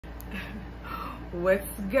What's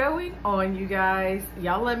going on, you guys?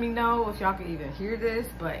 Y'all let me know if y'all can even hear this,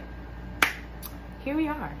 but here we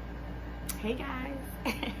are. Hey guys.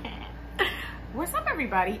 What's up,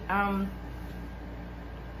 everybody? I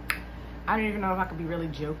don't even know if I could be really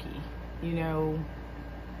jokey, you know.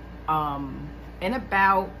 In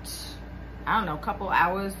about, I don't know, a couple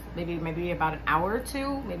hours, maybe about an hour or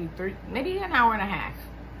two, maybe three, maybe an hour and a half,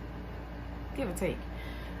 give or take.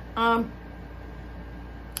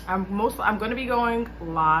 I'm going to be going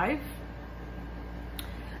live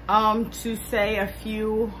to say a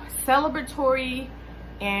few celebratory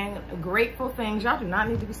and grateful things. Y'all do not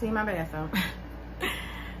need to be seeing my bathroom.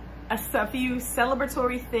 A few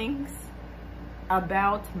celebratory things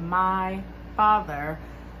about my father,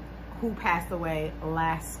 who passed away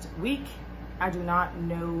last week. I do not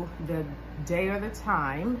know the day or the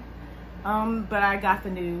time, but I got the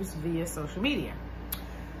news via social media,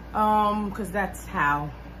 because that's how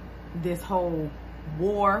this whole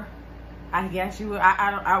war, I guess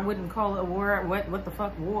I wouldn't call it a war. What the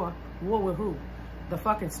fuck war? War with who? The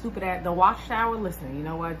fucking stupid ass, the Watchtower. Listen, you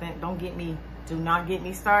know what? Do not get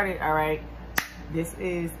me started, all right? This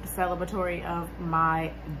is celebratory of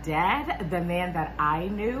my dad, the man that I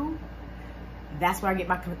knew. That's where I get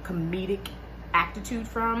my comedic aptitude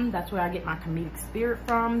from. That's where I get my comedic spirit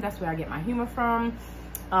from. That's where I get my humor from.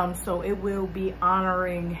 So it will be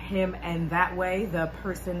honoring him in that way, the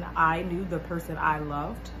person I knew, the person I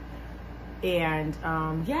loved. And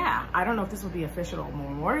yeah, I don't know if this will be official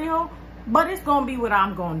memorial, but it's gonna be what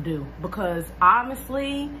I'm gonna do, because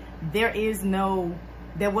honestly, there's no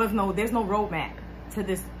roadmap to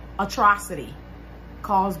this atrocity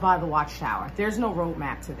caused by the Watchtower. There's no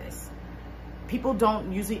roadmap to this. People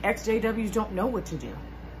don't, usually ex-JWs don't know what to do.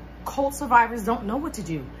 Cult survivors don't know what to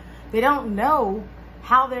do. They don't know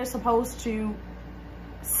how they're supposed to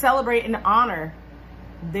celebrate and honor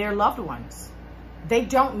their loved ones. They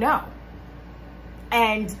don't know.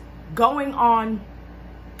 And going on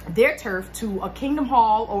their turf to a Kingdom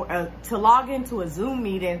Hall or to log into a Zoom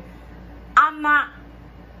meeting, I'm not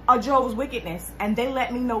a Jehovah's Witness. And they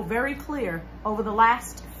let me know very clear over the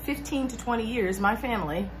last 15 to 20 years, my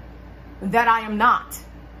family, that I am not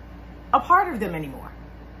a part of them anymore.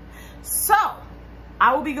 So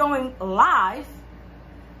I will be going live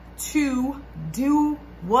to do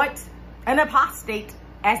what an apostate,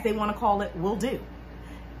 as they want to call it, will do.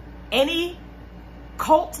 Any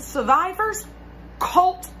cult survivors,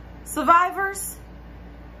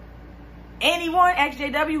 anyone,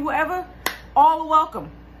 XJW, whoever, all are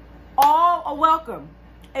welcome. All are welcome.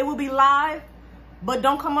 It will be live, but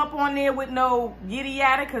don't come up on there with no yada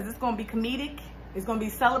yada, because it's going to be comedic. It's going to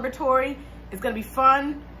be celebratory. It's going to be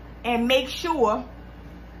fun. And make sure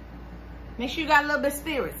you got a little bit of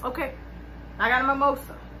spirits, okay? I got a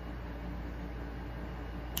mimosa.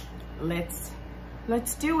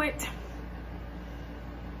 Let's do it.